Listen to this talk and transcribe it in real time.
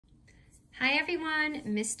Hi everyone,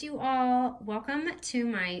 missed you all. Welcome to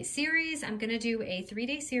my series. I'm gonna do a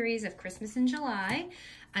 3-day series of Christmas in July.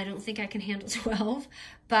 I don't think I can handle 12,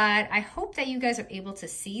 but I hope that you guys are able to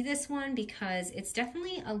see this one because it's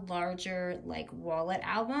definitely a larger like wallet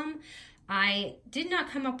album. I did not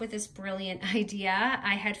come up with this brilliant idea.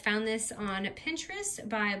 I had found this on Pinterest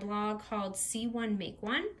by a blog called See One Make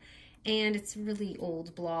One, and it's a really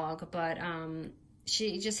old blog, but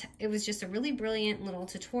it was just a really brilliant little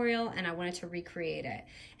tutorial and I wanted to recreate it.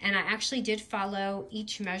 And I actually did follow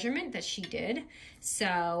each measurement that she did.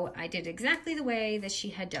 So I did exactly the way that she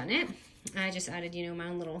had done it. I just added, you know, my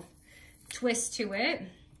own little twist to it.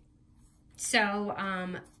 So,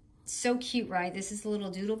 so cute, right? This is the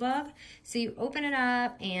little doodle bug. So you open it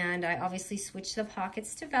up and I obviously switched the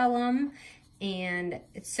pockets to vellum, and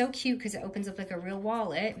it's so cute because it opens up like a real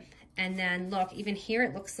wallet. And then look, even here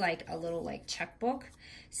it looks like a little like checkbook.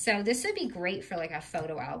 So this would be great for like a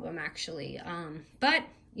photo album actually. But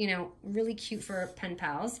you know, really cute for pen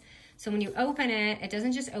pals. So when you open it, it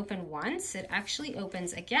doesn't just open once, it actually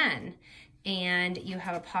opens again. And you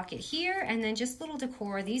have a pocket here and then just little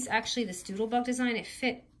decor. These actually, this doodle bug design, it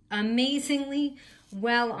fit amazingly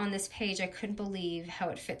well on this page. I couldn't believe how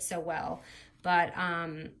it fits so well. But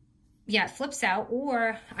yeah, it flips out,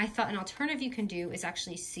 or I thought an alternative you can do is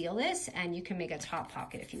actually seal this and you can make a top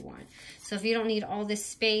pocket if you want. So if you don't need all this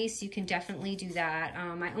space, you can definitely do that.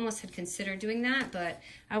 I almost had considered doing that, but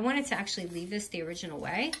I wanted to actually leave this the original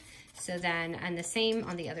way. So then, and the same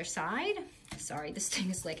on the other side. Sorry, this thing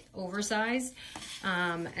is like oversized.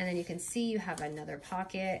 And then you can see you have another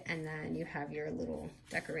pocket and then you have your little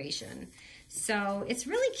decoration. So it's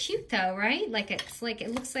really cute though, right? Like it's like,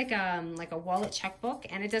 it looks like a wallet checkbook,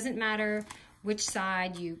 and it doesn't matter which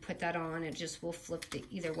side you put that on, it just will flip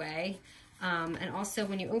either way. And also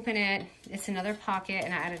when you open it, it's another pocket,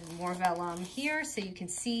 and I added more vellum here so you can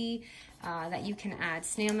see that you can add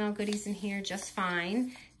snail mail goodies in here just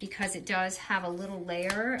fine, because it does have a little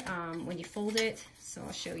layer when you fold it. So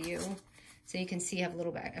I'll show you. So you can see you have a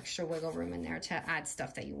little bit extra wiggle room in there to add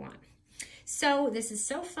stuff that you want. So this is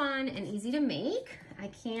so fun and easy to make. I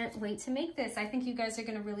can't wait to make this. I think you guys are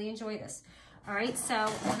gonna really enjoy this. All right,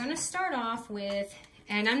 so we're gonna start off with,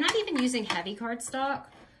 and I'm not even using heavy cardstock.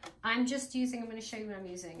 I'm just using, I'm gonna show you what I'm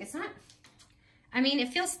using. It's not, I mean, it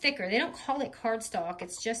feels thicker. They don't call it cardstock.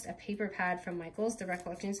 It's just a paper pad from Michael's, the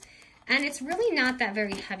Recollections. And it's really not that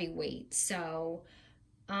very heavyweight. So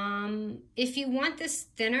if you want this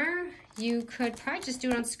thinner, you could probably just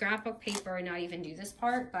do it on scrapbook paper and not even do this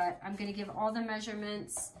part, but I'm gonna give all the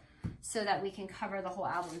measurements so that we can cover the whole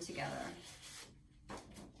album together.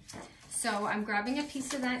 So I'm grabbing a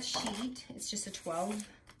piece of that sheet. It's just a 12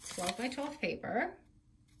 by 12 paper.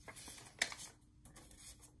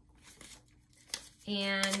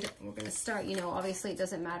 And we're gonna start, you know, obviously it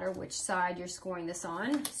doesn't matter which side you're scoring this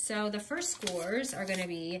on. So the first scores are gonna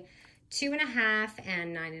be 2.5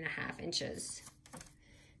 and 9.5 inches.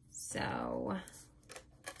 So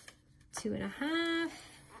 2.5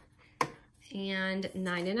 and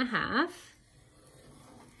 9.5.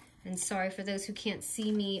 And sorry for those who can't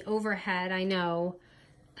see me overhead. I know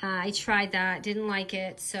I tried that, didn't like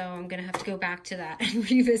it, so I'm gonna have to go back to that and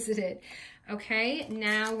revisit it. Okay,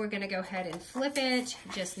 now we're gonna go ahead and flip it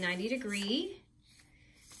just 90 degree.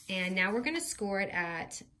 And now we're gonna score it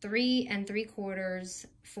at 3 3/4,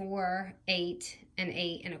 4, 8, and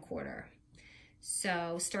 8 1/4.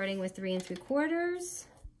 So starting with 3 3/4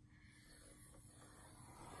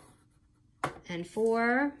 and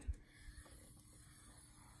 4,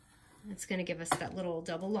 it's gonna give us that little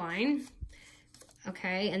double line.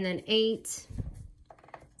 Okay, and then 8,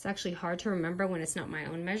 it's actually hard to remember when it's not my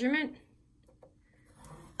own measurement,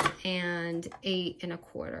 and 8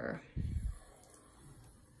 1/4.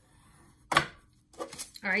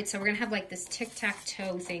 All right, so we're gonna have like this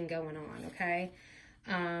tic-tac-toe thing going on, okay?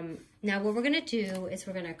 Now what we're gonna do is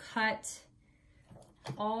we're gonna cut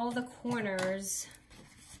all the corners,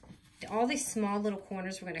 all these small little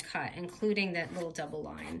corners we're gonna cut, including that little double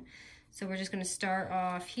line. So we're just gonna start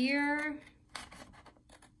off here.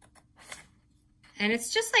 And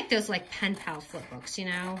it's just like those like pen pal flip books, you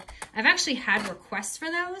know? I've actually had requests for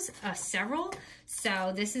those, several.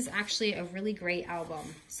 So this is actually a really great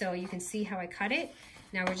album. So you can see how I cut it.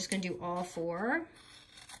 Now we're just gonna do all 4.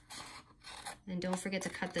 And don't forget to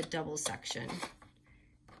cut the double section.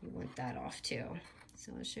 You want that off too.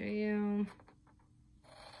 So I'll show you.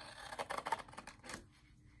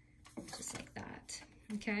 Just like that,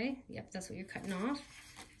 okay? Yep, that's what you're cutting off.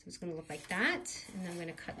 So it's gonna look like that. And then I'm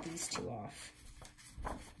gonna cut these 2 off.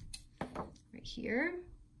 Right here.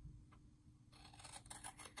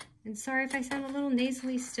 And sorry if I sound a little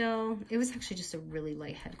nasally still. It was actually just a really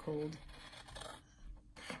light head cold.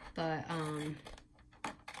 But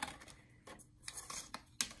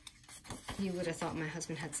you would have thought my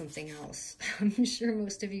husband had something else. I'm sure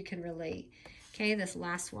most of you can relate. Okay, this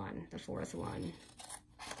last one, the fourth one.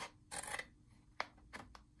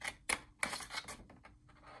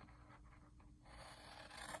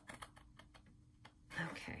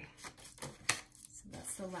 Okay, so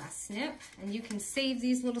that's the last snip. And you can save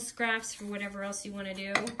these little scraps for whatever else you want to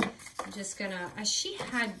do. I'm just gonna, she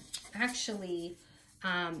had actually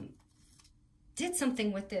did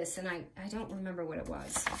something with this, and I don't remember what it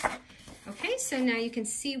was. Okay, so now you can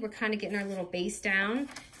see we're kind of getting our little base down.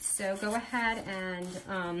 So go ahead and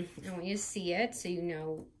I want you to see it so you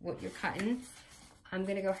know what you're cutting. I'm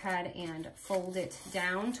gonna go ahead and fold it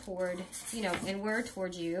down toward, you know, inward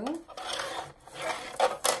towards you.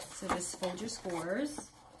 So just fold your scores.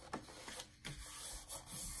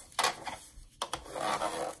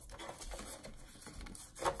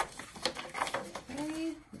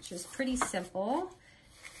 Okay, which is pretty simple.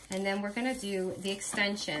 And then we're gonna do the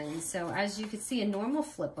extension. So as you can see, a normal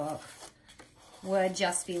flip book would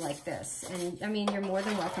just be like this. And I mean, you're more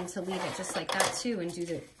than welcome to leave it just like that too and do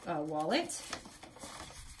the wallet.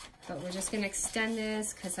 But we're just gonna extend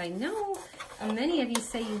this because I know many of you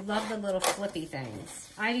say you love the little flippy things.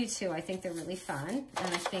 I do too, I think they're really fun.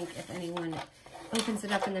 And I think if anyone opens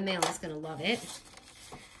it up in the mail, is gonna love it.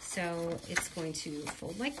 So it's going to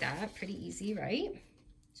fold like that, pretty easy, right?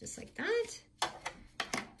 Just like that.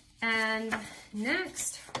 And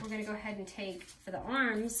next, we're gonna go ahead and take, for the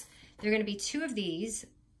arms, they're gonna be 2 of these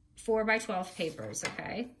 4x12 papers,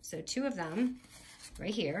 okay? So 2 of them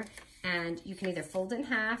right here. And you can either fold it in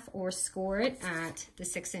half or score it at the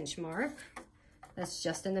 6-inch mark. That's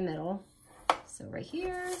just in the middle. So right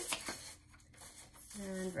here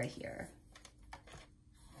and right here.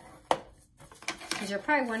 Because you're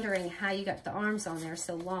probably wondering how you got the arms on there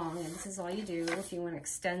so long, and this is all you do if you want to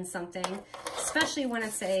extend something, especially when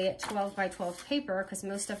it's a 12x12 paper, because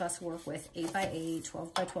most of us work with 8x8,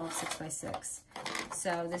 12x12, 6x6.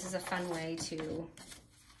 So this is a fun way to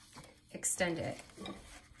extend it.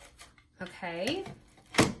 Okay,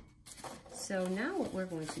 so now what we're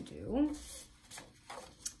going to do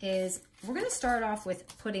is we're going to start off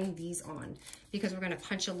with putting these on because we're going to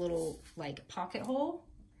punch a little like pocket hole.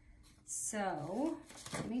 So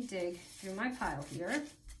let me dig through my pile here.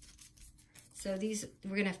 So these,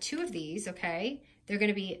 we're gonna have 2 of these, okay? They're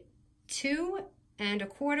gonna be 2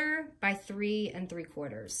 1/4 by 3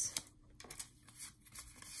 3/4.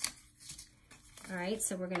 All right,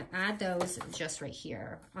 so we're gonna add those just right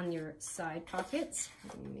here on your side pockets.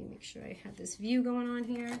 Let me make sure I have this view going on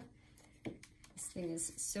here. This thing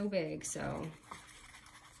is so big, so.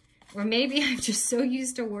 Or maybe I'm just so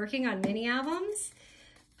used to working on mini albums.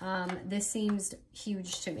 This seems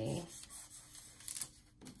huge to me.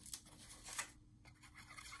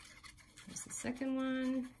 Here's the second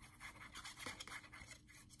one.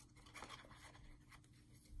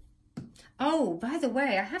 Oh, by the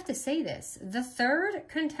way, I have to say this. The third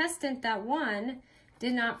contestant that won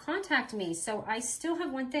did not contact me. So I still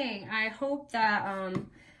have one thing. I hope that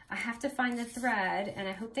I have to find the thread and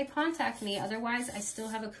I hope they contact me. Otherwise, I still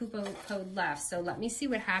have a coupon code left. So let me see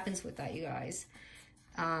what happens with that, you guys.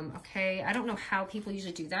 Okay, I don't know how people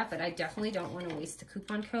usually do that, but I definitely don't want to waste the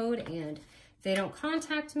coupon code. And if they don't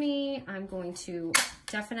contact me, I'm going to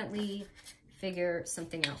definitely figure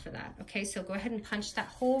something out for that. Okay, so go ahead and punch that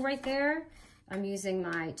hole right there. I'm using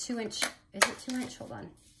my 2-inch, is it 2-inch? Hold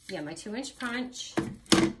on. Yeah, my 2-inch punch.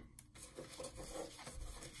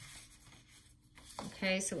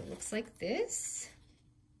 Okay, so it looks like this.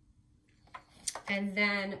 And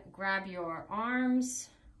then grab your arms,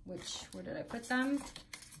 which, where did I put them?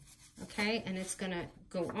 Okay, and it's gonna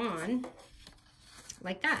go on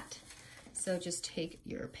like that. So just take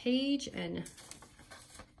your page and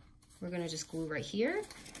we're gonna just glue right here.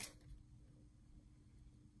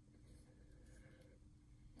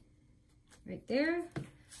 Right there.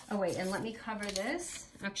 Oh wait, and let me cover this.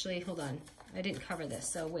 Actually, hold on. I didn't cover this,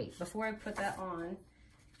 so wait, before I put that on,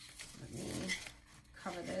 let me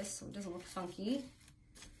cover this so it doesn't look funky.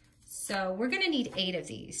 So we're gonna need 8 of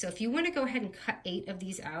these. So if you wanna go ahead and cut 8 of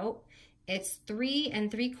these out, it's 3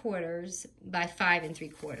 3/4 by 5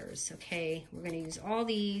 3/4, okay? We're gonna use all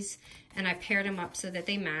these, and I paired them up so that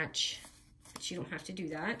they match, but you don't have to do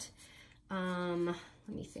that.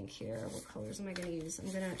 Let me think here, what colors am I gonna use?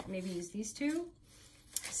 I'm gonna maybe use these 2.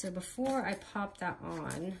 So before I pop that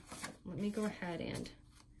on, let me go ahead and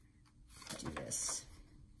do this.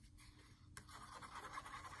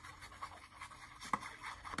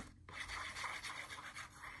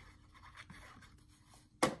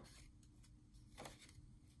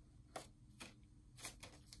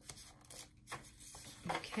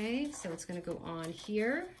 Okay, so it's gonna go on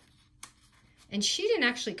here. And she didn't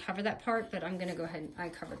actually cover that part, but I'm gonna go ahead and I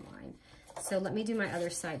covered mine. So let me do my other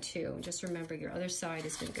side too. Just remember your other side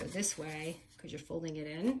is gonna go this way because you're folding it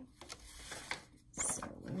in. So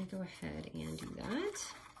let me go ahead and do that.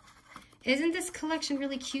 Isn't this collection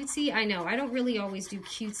really cutesy? I know, I don't really always do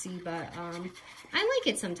cutesy, but I like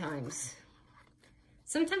it sometimes.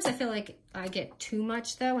 Sometimes I feel like I get too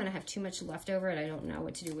much though, and I have too much left over and I don't know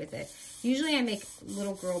what to do with it. Usually I make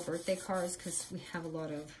little girl birthday cards because we have a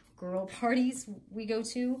lot of girl parties we go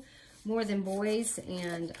to, more than boys,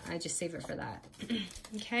 and I just save it for that.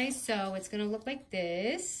 Okay, so it's gonna look like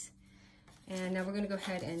this. And now we're gonna go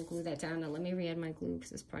ahead and glue that down. Now let me re-add my glue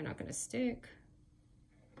because it's probably not gonna stick.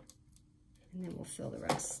 And then we'll fill the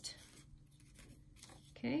rest.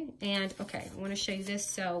 Okay, and okay, I wanna show you this.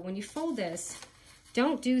 So when you fold this,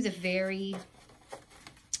 don't do the very,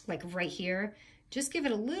 like right here. Just give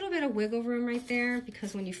it a little bit of wiggle room right there,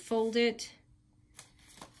 because when you fold it,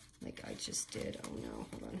 like I just did, oh no,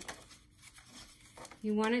 hold on.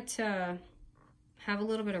 You want it to have a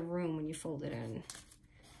little bit of room when you fold it in.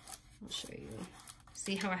 I'll show you.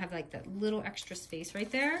 See how I have like that little extra space right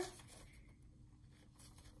there?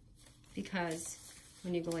 Because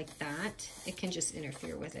when you go like that, it can just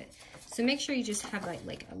interfere with it. So make sure you just have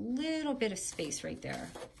like a little bit of space right there.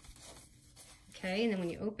 Okay, and then when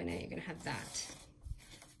you open it, you're gonna have that.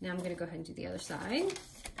 Now I'm gonna go ahead and do the other side.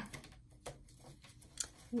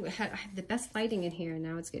 Ooh, I have the best lighting in here, and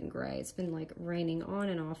now it's getting gray. It's been like raining on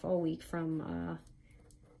and off all week from,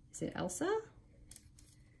 is it Elsa?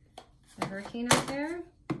 A hurricane out there,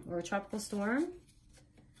 or a tropical storm.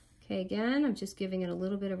 Okay, again, I'm just giving it a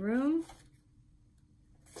little bit of room.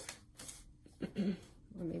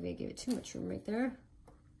 Or maybe I gave it too much room right there.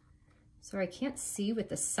 Sorry, I can't see with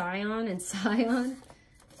the Scion and Scion.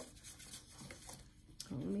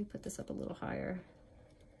 Oh, let me put this up a little higher.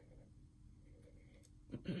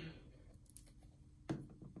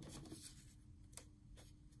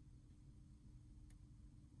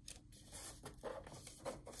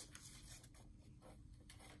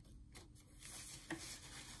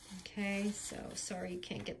 Okay, so sorry you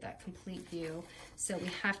can't get that complete view. So we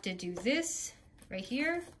have to do this right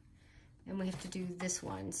here, and we have to do this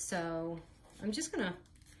one. So I'm just gonna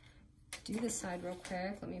do this side real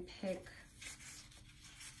quick. Let me pick.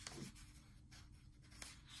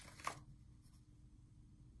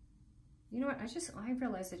 You know what, I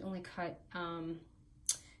realized I'd only cut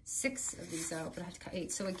 6 of these out, but I have to cut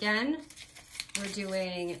 8. So again, we're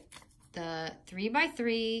doing the 3 by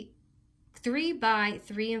 3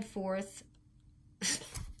 3/4,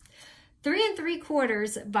 3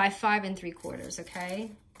 3/4 by 5 3/4,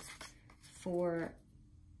 okay? For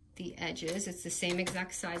the edges, it's the same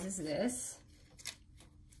exact size as this.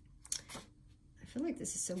 I feel like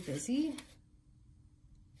this is so busy.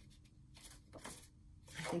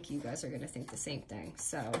 I think you guys are gonna think the same thing.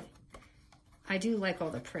 So I do like all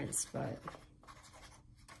the prints, but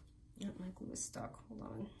oh, my glue is stuck. Hold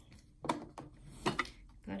on.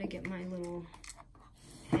 Gotta get my little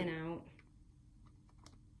pen out.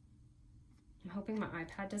 I'm hoping my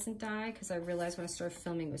iPad doesn't die, because I realized when I started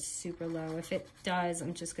filming it was super low. If it does,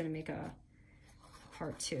 I'm just gonna make a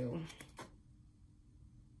part 2.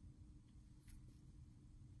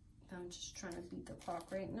 I'm just trying to beat the clock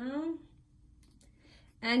right now.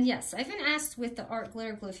 And yes, I've been asked with the art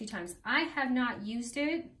glitter glue a few times. I have not used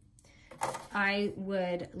it. I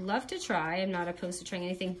would love to try. I'm not opposed to trying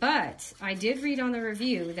anything, but I did read on the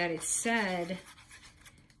review that it said,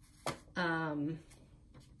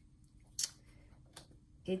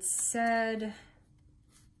 it's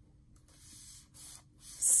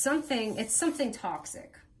something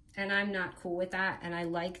toxic, and I'm not cool with that. And I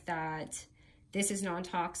like that this is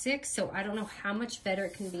non-toxic, so I don't know how much better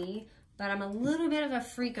it can be, but I'm a little bit of a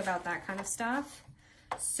freak about that kind of stuff.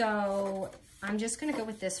 So I'm just gonna go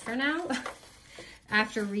with this for now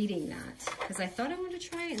after reading that, because I thought I wanted to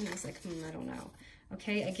try it and I was like, I don't know.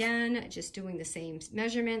 Okay, again, just doing the same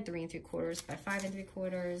measurement, 3 3/4 by 5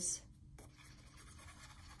 3/4.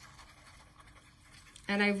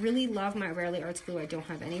 And I really love my Rarely Arts glue. I don't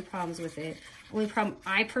have any problems with it. Only problem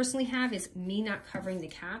I personally have is me not covering the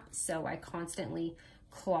cap, so I constantly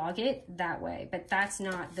clog it that way. But that's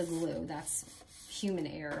not the glue, that's human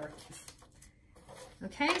error.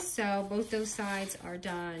 Okay, so both those sides are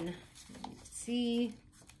done. Let's see.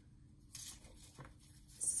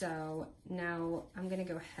 So now I'm gonna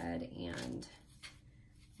go ahead and,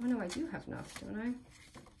 oh no, I do have enough, don't I?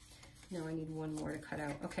 No, I need one more to cut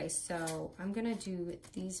out. Okay, so I'm gonna do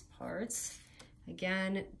these parts.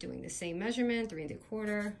 Again, doing the same measurement, 3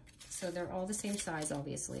 3/4. So they're all the same size,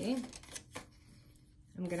 obviously.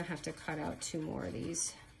 I'm gonna have to cut out 2 more of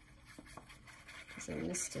these. because I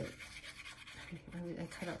missed it. I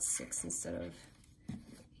cut out 6 instead of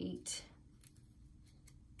 8.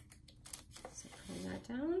 So putting that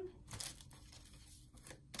down.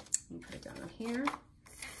 And put it down on here.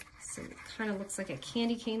 So it kind of looks like a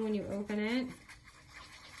candy cane when you open it.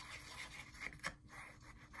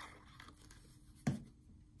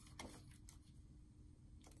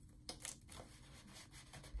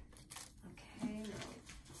 Okay, now let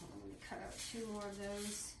me cut out 2 more of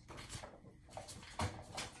those.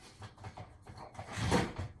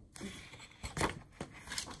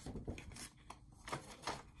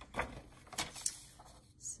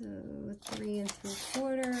 So 3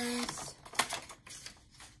 3/4,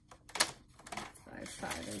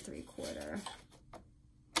 5 3/4.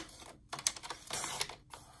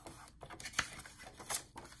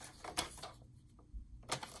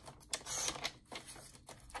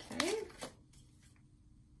 Okay.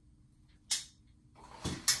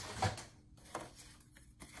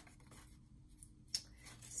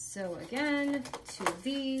 So again, 2 of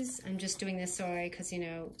these. I'm just doing this because, you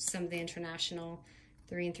know, some of the international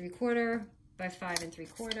 3 3/4 by 5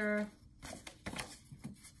 3/4.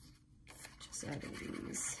 Just adding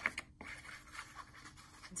these.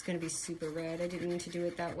 It's going to be super red. I didn't mean to do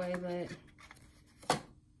it that way, but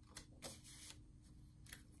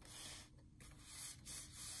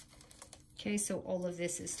okay, so all of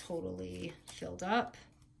this is totally filled up.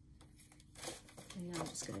 And now I'm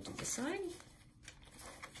just going to do the side.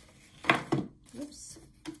 Oops.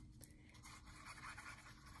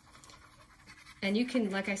 And you can,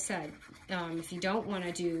 like I said, if you don't want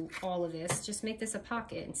to do all of this, just make this a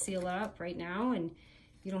pocket and seal it up right now, and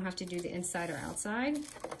you don't have to do the inside or outside.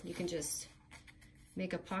 You can just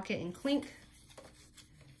make a pocket and clink.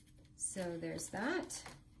 So there's that.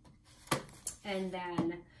 And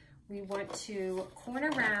then we want to corner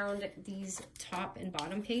around these top and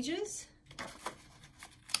bottom pages.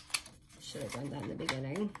 Should have done that in the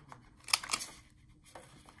beginning.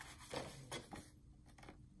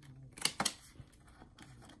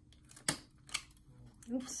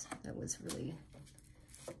 Oops, that was really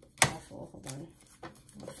awful. Hold on,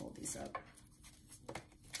 I'll fold these up.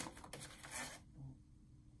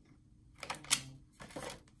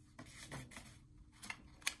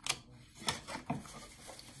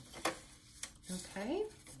 Okay,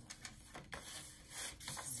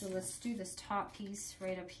 so let's do this top piece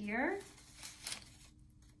right up here.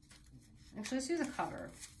 Actually, let's do the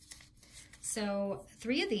cover. So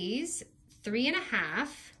 3 of these, 3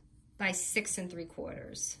 1/2 by 6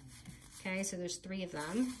 3/4. Okay, so there's 3 of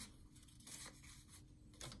them.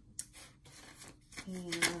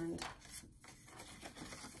 And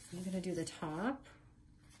I'm gonna do the top.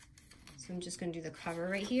 So I'm just gonna do the cover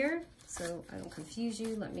right here. So I don't confuse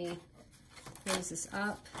you, let me close this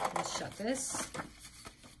up and shut this.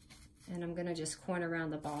 And I'm gonna just corner around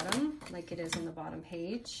the bottom like it is on the bottom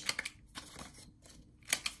page.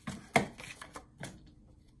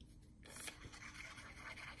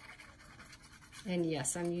 And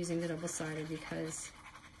yes, I'm using the double-sided because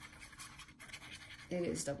it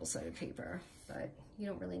is double-sided paper, but you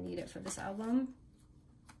don't really need it for this album.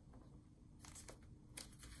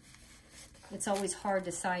 It's always hard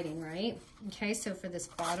deciding, right? Okay, so for this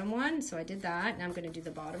bottom one, so I did that, and I'm gonna do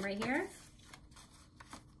the bottom right here.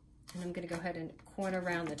 And I'm gonna go ahead and corner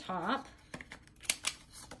around the top.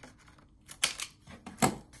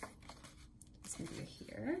 It's gonna be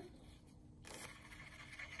here.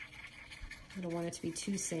 I don't want it to be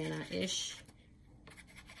too Santa-ish.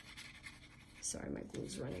 Sorry, my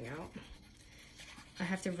glue's running out. I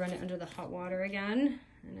have to run it under the hot water again,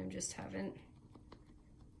 and I just haven't.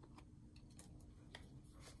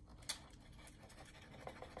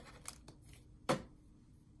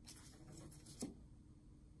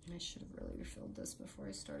 I should have really refilled this before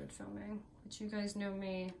I started filming, but you guys know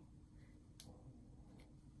me.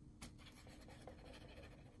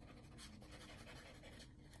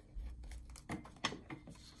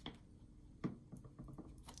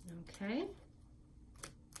 Okay,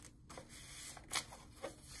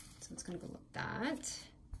 so it's gonna go like that.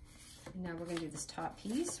 And now we're gonna do this top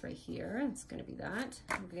piece right here. It's gonna be that.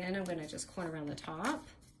 Again, I'm gonna just corner around the top.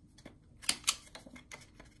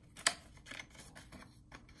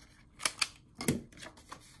 Glue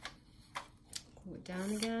it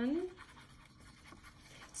down again.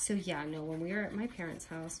 So yeah, no, when we were at my parents'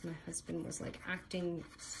 house, my husband was like acting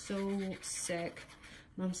so sick.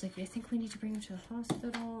 Mom's like, I think we need to bring him to the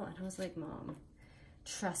hospital. And I was like, Mom,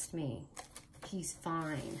 trust me, he's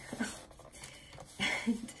fine.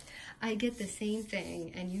 And I get the same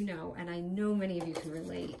thing, and you know, and I know many of you can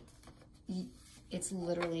relate. It's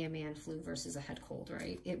literally a man flu versus a head cold,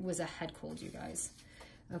 right? It was a head cold, you guys.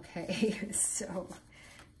 Okay, so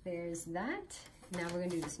there's that. Now we're gonna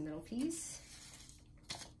do this middle piece.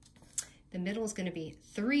 The middle is gonna be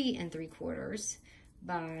 3 3/4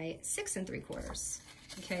 by 6 3/4.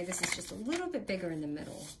 Okay, this is just a little bit bigger in the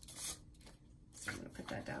middle. So I'm gonna put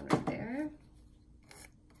that down right there.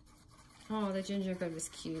 Oh, the gingerbread was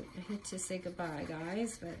cute. I hate to say goodbye,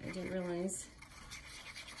 guys, but I didn't realize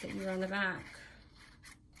that you were on the back.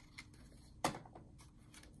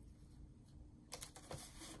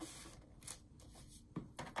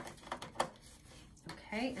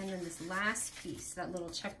 Okay, and then this last piece, that little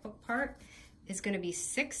checkbook part, is gonna be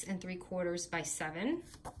 6 3/4 by 7.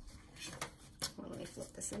 Well, let me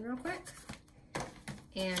flip this in real quick.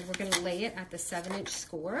 And we're gonna lay it at the 7-inch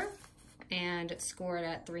score and score it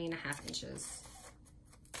at 3.5 inches.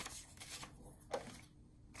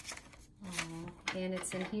 Oh, and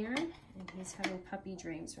it's in here, and he's having puppy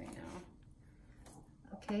dreams right now.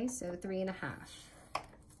 Okay, so 3.5.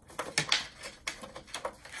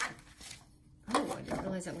 Oh, I didn't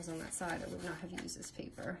realize that was on that side. I would not have used this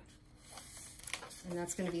paper. And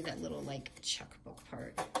that's gonna be that little like checkbook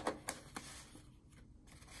part.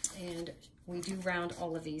 And we do round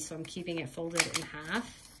all of these, so I'm keeping it folded in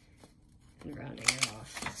half and rounding it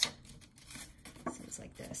off. So it's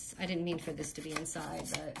like this. I didn't mean for this to be inside,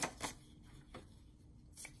 but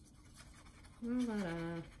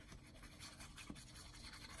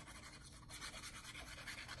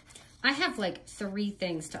I have like 3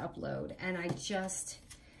 things to upload, and I just,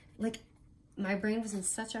 like, my brain was in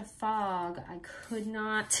such a fog, I could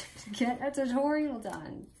not get a tutorial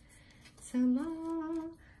done. So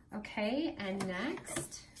long. Okay, and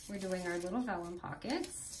next, we're doing our little vellum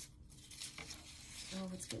pockets. Oh,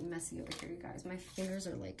 it's getting messy over here, you guys. My fingers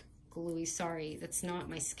are like gluey. Sorry, that's not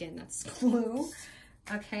my skin, that's glue.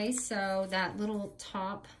 Okay, so that little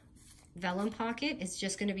top vellum pocket is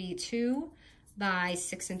just gonna be 2 by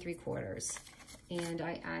 6 3/4. And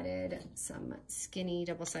I added some skinny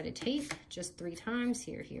double-sided tape, just 3 times,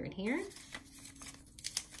 here, here, and here.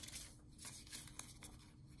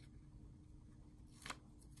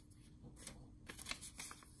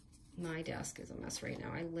 My desk is a mess right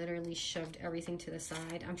now. I literally shoved everything to the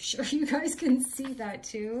side. I'm sure you guys can see that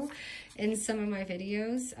too in some of my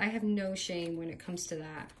videos. I have no shame when it comes to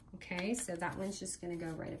that. Okay, so that one's just gonna go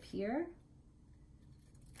right up here.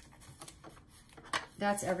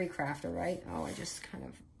 That's every crafter, right? Oh, I just kind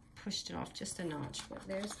of pushed it off just a notch, but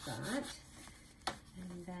there's that.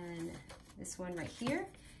 And then this one right here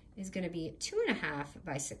is gonna be 2.5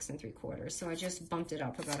 by 6 3/4. So I just bumped it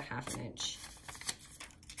up about 1/2 inch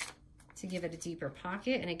to give it a deeper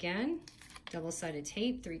pocket. And again, double-sided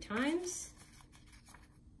tape 3 times,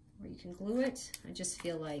 or you can glue it. I just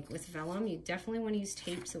feel like with vellum, you definitely want to use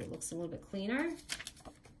tape so it looks a little bit cleaner.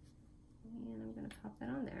 And I'm gonna pop that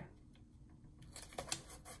on there.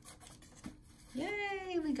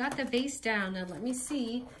 Yay, we got the base down. Now let me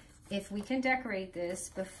see if we can decorate this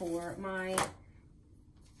before my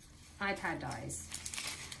iPad dies.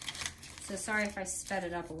 So sorry if I sped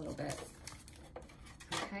it up a little bit.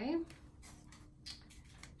 Okay.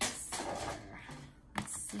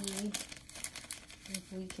 Let's see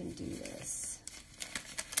if we can do this.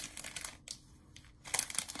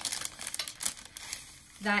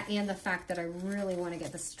 That and the fact that I really want to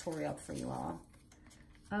get this tutorial up for you all.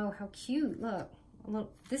 Oh, how cute. Look,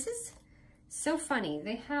 this is so funny.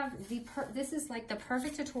 They have this is like the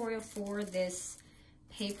perfect tutorial for this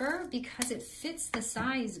paper because it fits the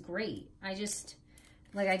size great. I just,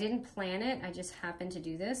 like, I didn't plan it. I just happened to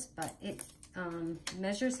do this, but it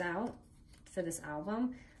measures out for this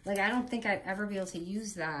album. Like, I don't think I'd ever be able to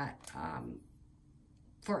use that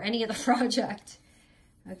for any other project.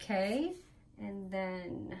 Okay, and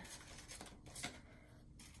then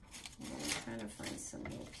I'm trying to find some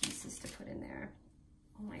little pieces to put in there.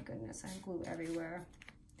 Oh my goodness, I have glue everywhere.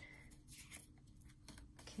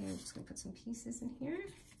 Okay, I'm just gonna put some pieces in here.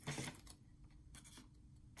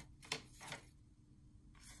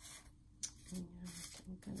 And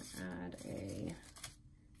I'm gonna add a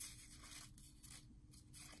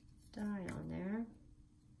die on there.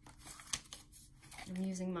 I'm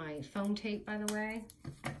using my foam tape, by the way.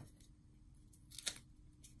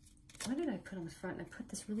 What did I put on the front? I put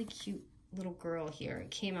this really cute little girl here. It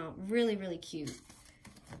came out really, really cute.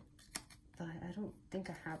 But I don't think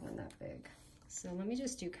I have one that big. So let me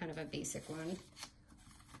just do kind of a basic one. And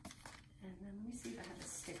then let me see if I have a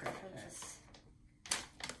sticker for this.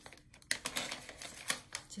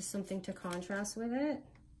 Just something to contrast with it.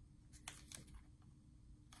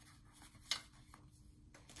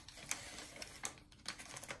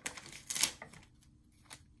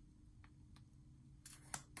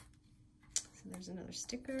 So there's another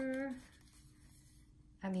sticker.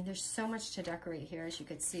 I mean, there's so much to decorate here, as you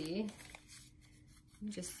could see.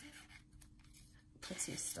 Just put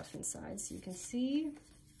some stuff inside so you can see.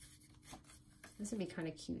 This would be kind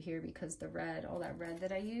of cute here because the red, all that red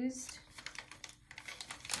that I used.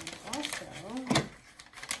 And also,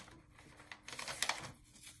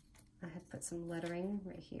 I have put some lettering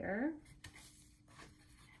right here.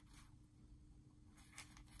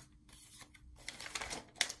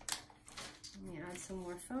 Let me add some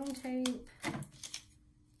more foam tape.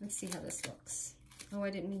 Let's see how this looks. Oh, I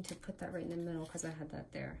didn't mean to put that right in the middle because I had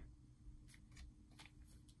that there.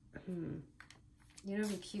 You know, what'd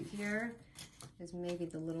be cute here is maybe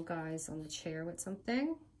the little guys on the chair with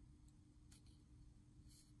something.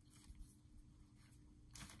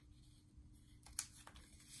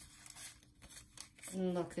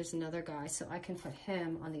 And look, there's another guy, so I can put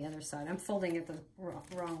him on the other side. I'm folding it the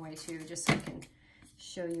wrong way too, just so I can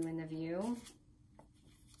show you in the view.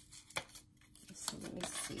 So let me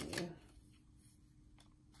see.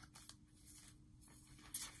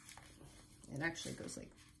 It actually goes like,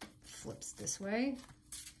 flips this way.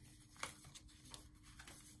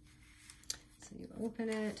 So you open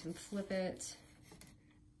it and flip it,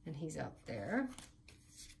 and he's up there.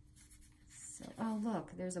 So, oh look,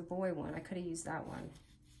 there's a boy one. I could have used that one.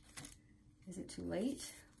 Is it too late?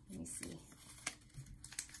 Let me see.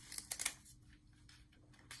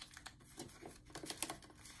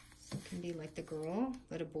 So it can be like the girl,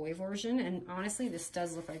 but a boy version. And honestly, this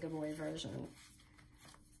does look like a boy version.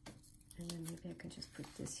 And then maybe I can just put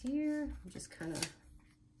this here. I'm just kind of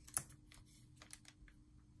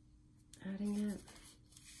adding it.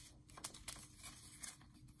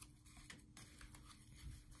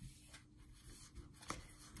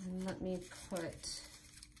 And let me put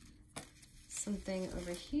something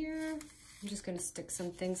over here. I'm just going to stick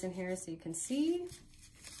some things in here so you can see.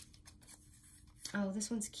 Oh,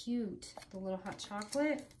 this one's cute. The little hot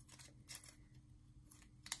chocolate.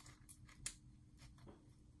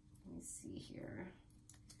 Here,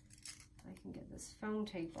 I can get this foam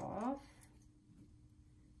tape off.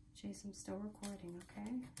 Chase, I'm still recording,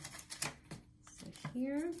 okay? So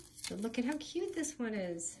here, so look at how cute this one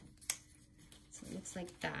is. So it looks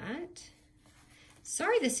like that.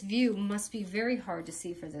 Sorry, this view must be very hard to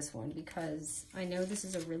see for this one because I know this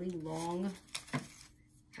is a really long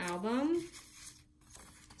album.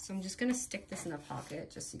 So I'm just gonna stick this in a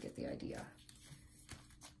pocket just to get the idea.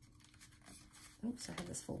 Oops, I had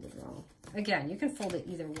this folded wrong. Again, you can fold it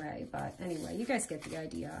either way, but anyway, you guys get the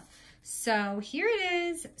idea. So here it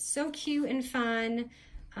is, so cute and fun.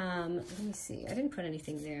 Let me see, I didn't put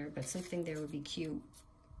anything there, but something there would be cute.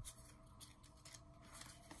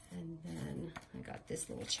 And then I got this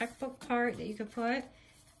little checkbook part that you could put,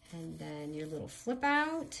 and then your little flip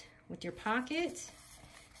out with your pocket,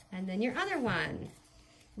 and then your other one.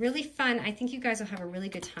 Really fun. I think you guys will have a really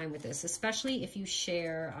good time with this, especially if you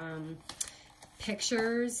share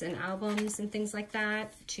pictures and albums and things like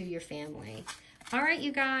that to your family. All right,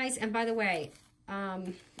 you guys, and by the way,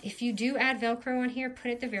 if you do add Velcro on here, put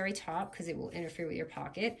it at the very top because it will interfere with your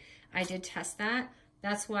pocket. I did test that.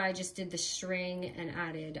 That's why I just did the string and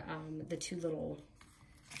added the two little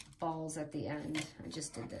balls at the end. I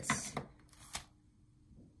just did this.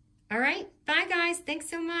 All right, bye guys, thanks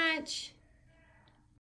so much.